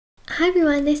Hi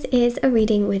everyone, this is a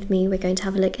reading with me. We're going to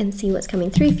have a look and see what's coming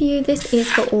through for you. This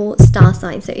is for all star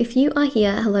signs. So if you are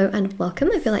here, hello and welcome.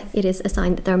 I feel like it is a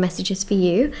sign that there are messages for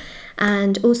you.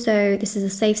 And also this is a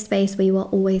safe space where you are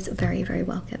always very, very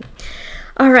welcome.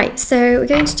 Alright, so we're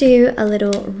going to do a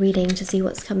little reading to see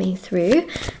what's coming through.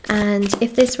 And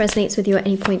if this resonates with you at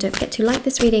any point, don't forget to like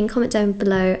this reading, comment down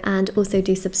below, and also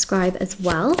do subscribe as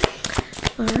well.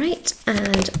 Alright,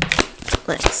 and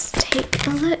let's take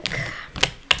a look.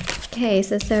 Okay,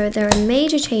 so there are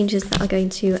major changes that are going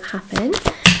to happen.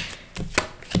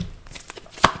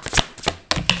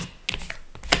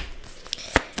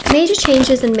 Major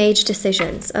changes and major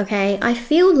decisions, okay? I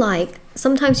feel like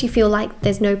sometimes you feel like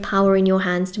there's no power in your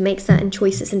hands to make certain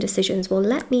choices and decisions. Well,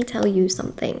 let me tell you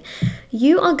something.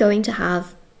 You are going to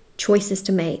have choices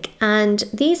to make, and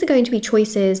these are going to be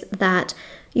choices that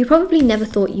you probably never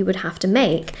thought you would have to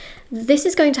make. This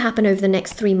is going to happen over the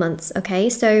next 3 months, okay?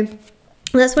 So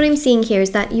that's what I'm seeing here,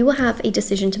 is that you will have a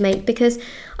decision to make, because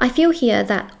I feel here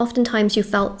that oftentimes you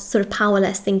felt sort of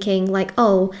powerless, thinking like,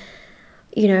 oh,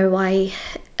 you know,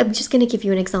 I'm just going to give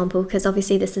you an example because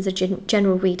obviously this is a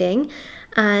general reading.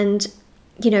 And,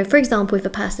 you know, for example, if a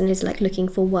person is like looking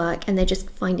for work and they're just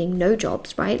finding no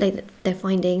jobs, right? Like they're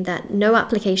finding that no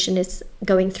application is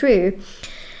going through.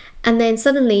 And then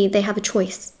suddenly they have a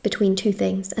choice between two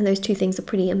things, and those two things are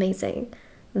pretty amazing.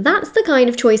 That's the kind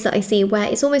of choice that I see, where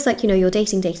it's almost like, you know, you're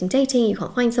dating, you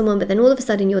can't find someone, but then all of a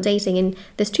sudden you're dating and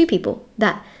there's two people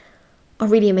that are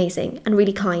really amazing and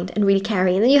really kind and really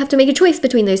caring, and then you have to make a choice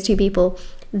between those two people.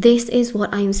 This is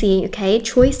what I'm seeing, okay?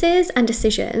 Choices and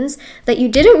decisions that you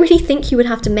didn't really think you would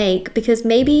have to make, because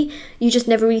maybe you just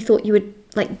never really thought you would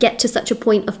like get to such a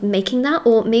point of making that,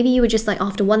 or maybe you were just like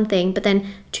after one thing, but then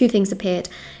two things appeared.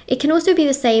 It can also be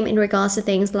the same in regards to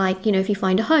things like, you know, if you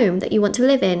find a home that you want to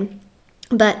live in,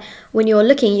 but when you're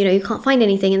looking, you know, you can't find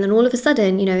anything, and then all of a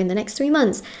sudden, you know, in the next 3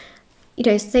 months, you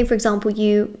know, say for example,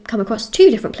 you come across 2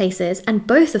 different places and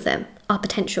both of them are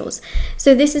potentials.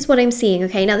 So this is what I'm seeing,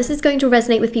 okay? Now this is going to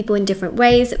resonate with people in different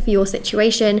ways for your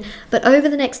situation, but over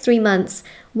the next 3 months,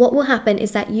 what will happen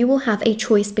is that you will have a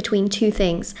choice between 2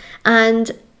 things.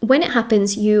 And when it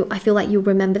happens, I feel like you'll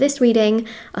remember this reading,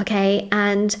 okay?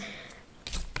 And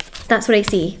that's what I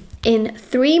see. In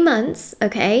 3 months,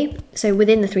 okay, so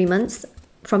within the 3 months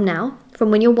from now, from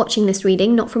when you're watching this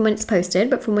reading, not from when it's posted,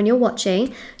 but from when you're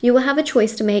watching, you will have a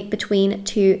choice to make between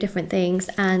 2 different things,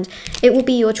 and it will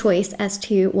be your choice as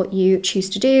to what you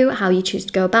choose to do, how you choose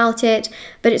to go about it.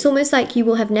 But it's almost like you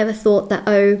will have never thought that,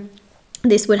 oh,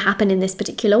 this would happen in this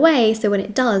particular way. So when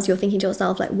it does, you're thinking to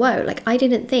yourself like, whoa, like I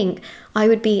didn't think I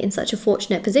would be in such a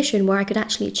fortunate position where I could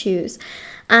actually choose.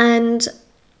 And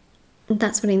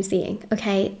that's what I'm seeing,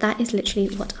 okay? That is literally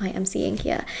what I am seeing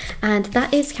here. And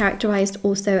that is characterized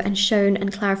also and shown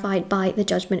and clarified by the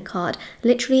Judgment card,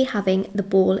 literally having the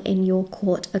ball in your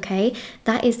court, okay?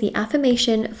 That is the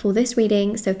affirmation for this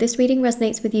reading. So if this reading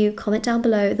resonates with you, comment down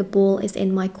below, the ball is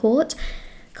in my court.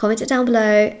 Comment it down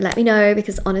below, let me know,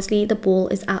 because honestly, the ball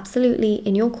is absolutely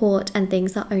in your court, and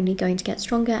things are only going to get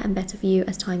stronger and better for you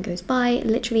as time goes by.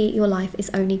 Literally, your life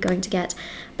is only going to get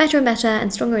better and better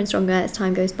and stronger as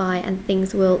time goes by, and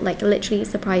things will like literally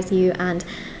surprise you and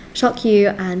shock you,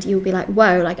 and you'll be like,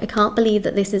 whoa, like I can't believe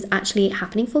that this is actually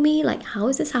happening for me. Like, how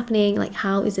is this happening? Like,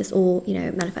 how is this all, you know,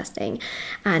 manifesting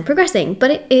and progressing?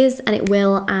 But it is, and it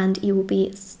will, and you will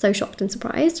be so shocked and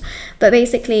surprised. But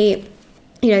basically,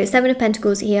 you know, 7 of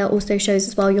Pentacles here also shows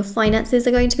as well your finances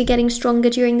are going to be getting stronger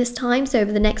during this time. So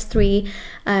over the next 3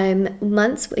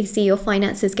 months, we see your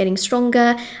finances getting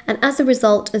stronger. And as a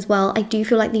result as well, I do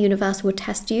feel like the universe will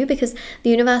test you, because the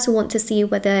universe will want to see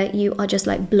whether you are just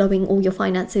like blowing all your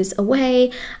finances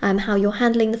away, how you're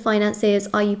handling the finances.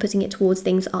 Are you putting it towards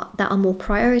things that are more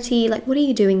priority? Like, what are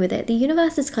you doing with it? The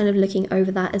universe is kind of looking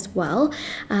over that as well,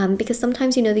 because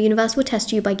sometimes, you know, the universe will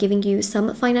test you by giving you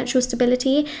some financial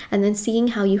stability and then seeing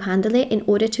how you handle it in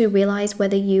order to realize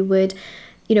whether you would,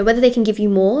 you know, whether they can give you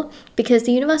more, because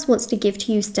the universe wants to give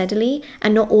to you steadily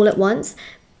and not all at once.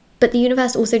 But the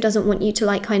universe also doesn't want you to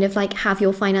like kind of like have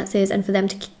your finances and for them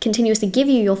to continuously give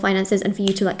you your finances and for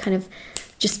you to like kind of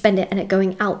just spend it and it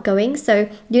going outgoing. So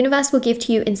the universe will give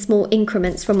to you in small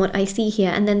increments from what I see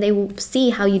here, and then they will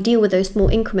see how you deal with those small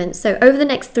increments. So over the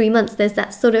next 3 months, there's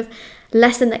that sort of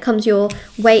lesson that comes your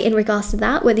way in regards to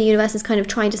that, where the universe is kind of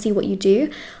trying to see what you do.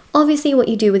 Obviously, what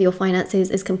you do with your finances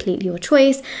is completely your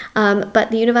choice,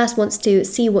 but the universe wants to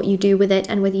see what you do with it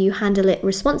and whether you handle it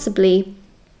responsibly.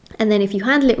 And then if you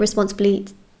handle it responsibly,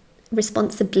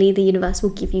 responsibly, the universe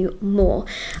will give you more.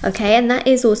 Okay, and that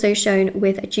is also shown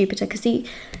with Jupiter, because the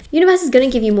universe is going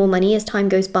to give you more money as time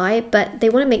goes by, but they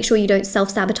want to make sure you don't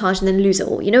self-sabotage and then lose it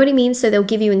all. You know what I mean? So they'll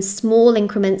give you in small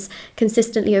increments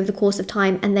consistently over the course of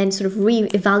time, and then sort of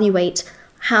re-evaluate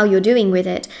how you're doing with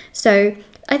it. So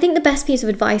I think the best piece of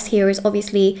advice here is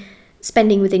obviously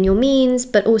spending within your means,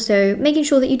 but also making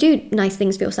sure that you do nice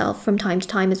things for yourself from time to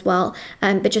time as well,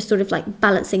 but just sort of like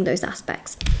balancing those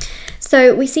aspects.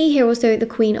 So we see here also the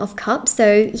Queen of Cups.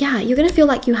 So yeah, you're going to feel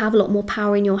like you have a lot more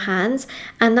power in your hands,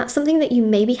 and that's something that you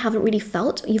maybe haven't really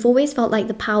felt. You've always felt like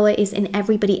the power is in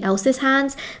everybody else's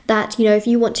hands, that, you know, if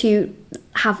you want to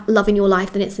have love in your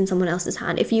life, then it's in someone else's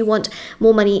hand. If you want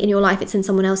more money in your life, it's in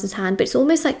someone else's hand. But it's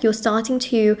almost like you're starting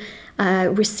to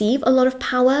receive a lot of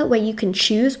power where you can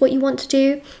choose what you want to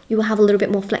do. You will have a little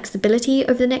bit more flexibility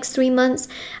over the next 3 months.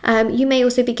 You may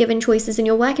also be given choices in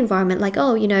your work environment, like,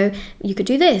 oh, you know, you could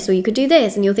do this or you could do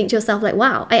this, and you'll think to yourself like,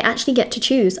 wow, I actually get to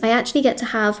choose. I actually get to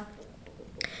have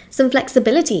some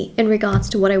flexibility in regards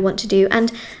to what I want to do,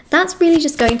 and that's really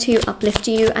just going to uplift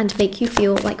you and make you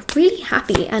feel like really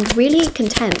happy and really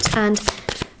content and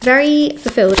very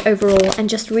fulfilled overall, and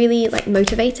just really like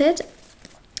motivated.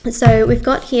 So we've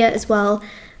got here as well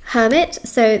Hermit.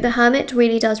 So the Hermit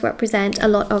really does represent a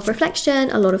lot of reflection,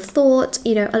 a lot of thought,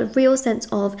 you know, a real sense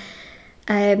of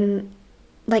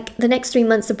like the next 3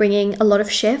 months are bringing a lot of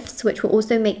shifts, which will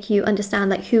also make you understand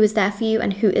like who is there for you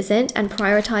and who isn't, and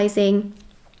prioritizing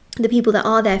the people that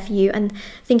are there for you, and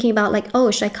thinking about like, oh,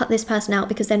 should I cut this person out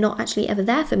because they're not actually ever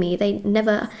there for me, they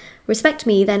never respect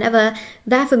me, they're never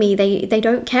there for me, they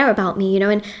don't care about me, you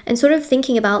know, and sort of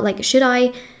thinking about like, should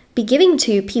I be giving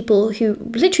to people who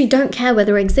literally don't care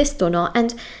whether I exist or not,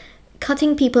 and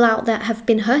cutting people out that have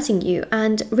been hurting you,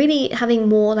 and really having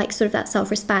more like sort of that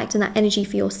self-respect and that energy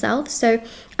for yourself. So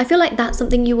I feel like that's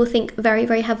something you will think very,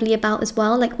 very heavily about as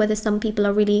well, like whether some people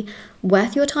are really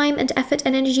worth your time and effort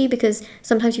and energy, because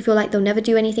sometimes you feel like they'll never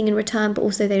do anything in return, but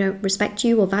also they don't respect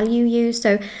you or value you.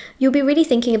 So you'll be really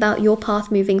thinking about your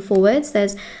path moving forwards.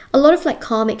 There's a lot of like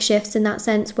karmic shifts in that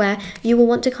sense, where you will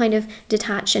want to kind of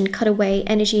detach and cut away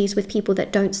energies with people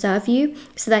that don't serve you,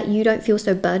 so that you don't feel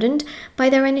so burdened by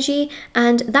their energy.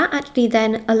 And that actually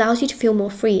then allows you to feel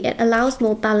more free. It allows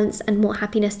more balance and more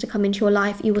happiness to come into your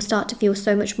life. You will start to feel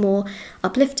so much more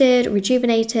uplifted,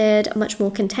 rejuvenated, much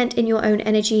more content in your own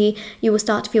energy. You will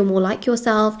start to feel more like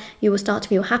yourself. You will start to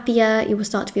feel happier. You will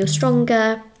start to feel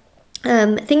stronger.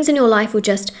 Things in your life will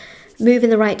just move in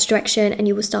the right direction, and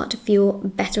you will start to feel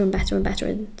better and better and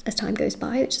better as time goes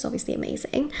by, which is obviously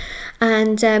amazing.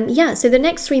 And yeah, so the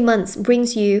next 3 months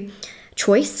brings you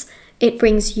choice. It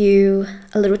brings you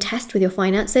a little test with your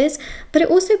finances, but it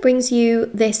also brings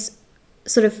you this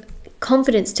sort of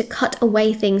confidence to cut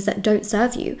away things that don't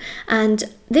serve you. And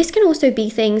this can also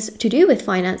be things to do with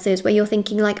finances, where you're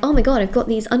thinking like, oh my God, I've got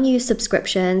these unused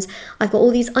subscriptions, I've got all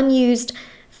these unused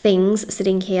things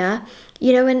sitting here,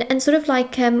 you know, and sort of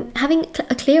like having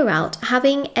a clear out,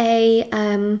 having a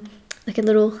like a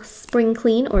little spring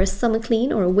clean or a summer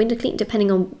clean or a winter clean,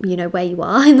 depending on, you know, where you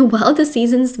are in the world. The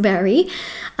seasons vary,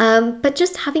 but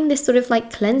just having this sort of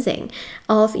like cleansing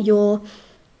of your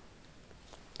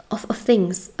of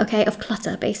things, okay, of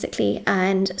clutter basically,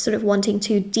 and sort of wanting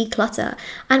to declutter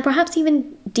and perhaps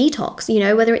even detox, you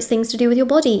know, whether it's things to do with your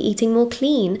body, eating more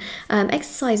clean,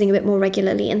 exercising a bit more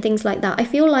regularly and things like that. I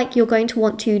feel like you're going to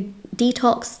want to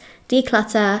detox,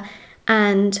 declutter,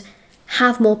 and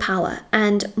have more power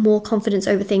and more confidence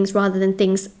over things, rather than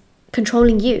things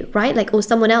controlling you, right? Like, or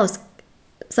someone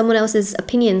else's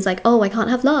opinions, like, oh, I can't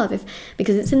have love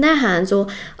because it's in their hands, or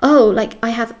oh, like I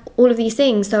have all of these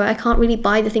things, so I can't really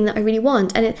buy the thing that I really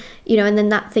want, and it, you know, and then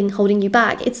that thing holding you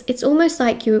back. It's almost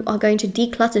like you are going to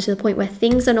declutter to the point where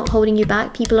things are not holding you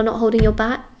back, people are not holding you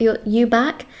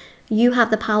back. You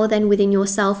have the power then within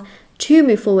yourself to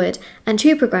move forward and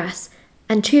to progress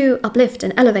and to uplift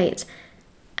and elevate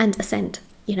and ascend,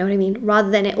 you know what I mean, rather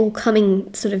than it all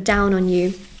coming sort of down on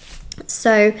you.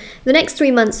 So the next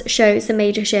 3 months show some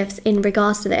major shifts in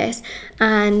regards to this,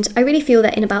 and I really feel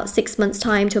that in about 6 months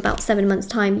time to about 7 months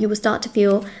time, you will start to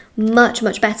feel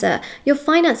much better. Your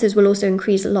finances will also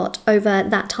increase a lot over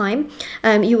that time.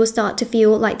 You will start to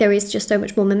feel like there is just so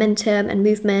much more momentum and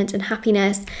movement and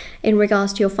happiness in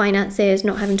regards to your finances,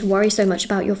 not having to worry so much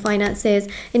about your finances.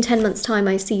 In 10 months time,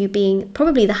 I see you being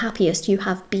probably the happiest you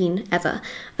have been ever.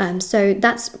 So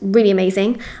that's really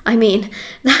amazing. I mean,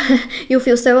 you'll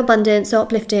feel so abundant, so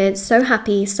uplifted, so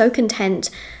happy, so content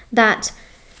that,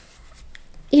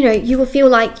 you know, you will feel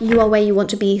like you are where you want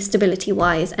to be, stability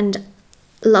wise and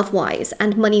love wise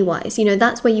and money wise. You know,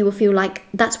 that's where you will feel like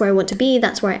that's where I want to be,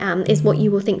 that's where I am, is what you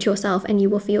will think to yourself and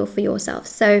you will feel for yourself.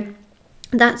 So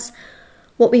that's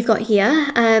what we've got here,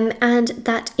 and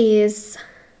that is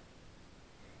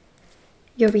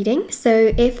your reading.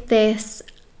 So if this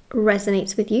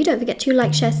resonates with you, don't forget to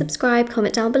like, share, subscribe,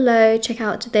 comment down below, check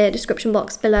out the description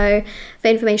box below for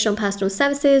information on personal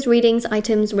services, readings,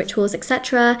 items, rituals,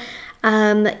 etc.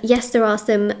 Yes, there are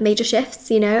some major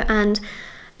shifts, you know, and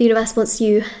the universe wants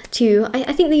you to,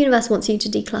 I think the universe wants you to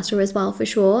declutter as well, for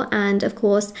sure. And of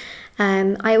course,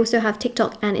 I also have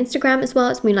TikTok and Instagram as well.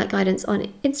 It's Moonlight Guidance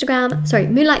on Instagram. Sorry,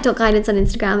 Moonlight.guidance on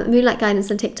Instagram, Moonlight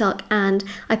Guidance on TikTok, and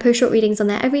I post short readings on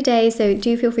there every day, so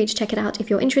do feel free to check it out if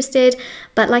you're interested.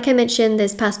 But like I mentioned,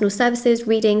 there's personal services,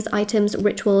 readings, items,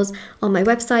 rituals on my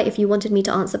website. If you wanted me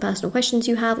to answer personal questions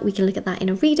you have, we can look at that in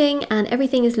a reading, and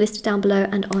everything is listed down below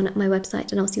and on my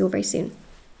website, and I'll see you all very soon.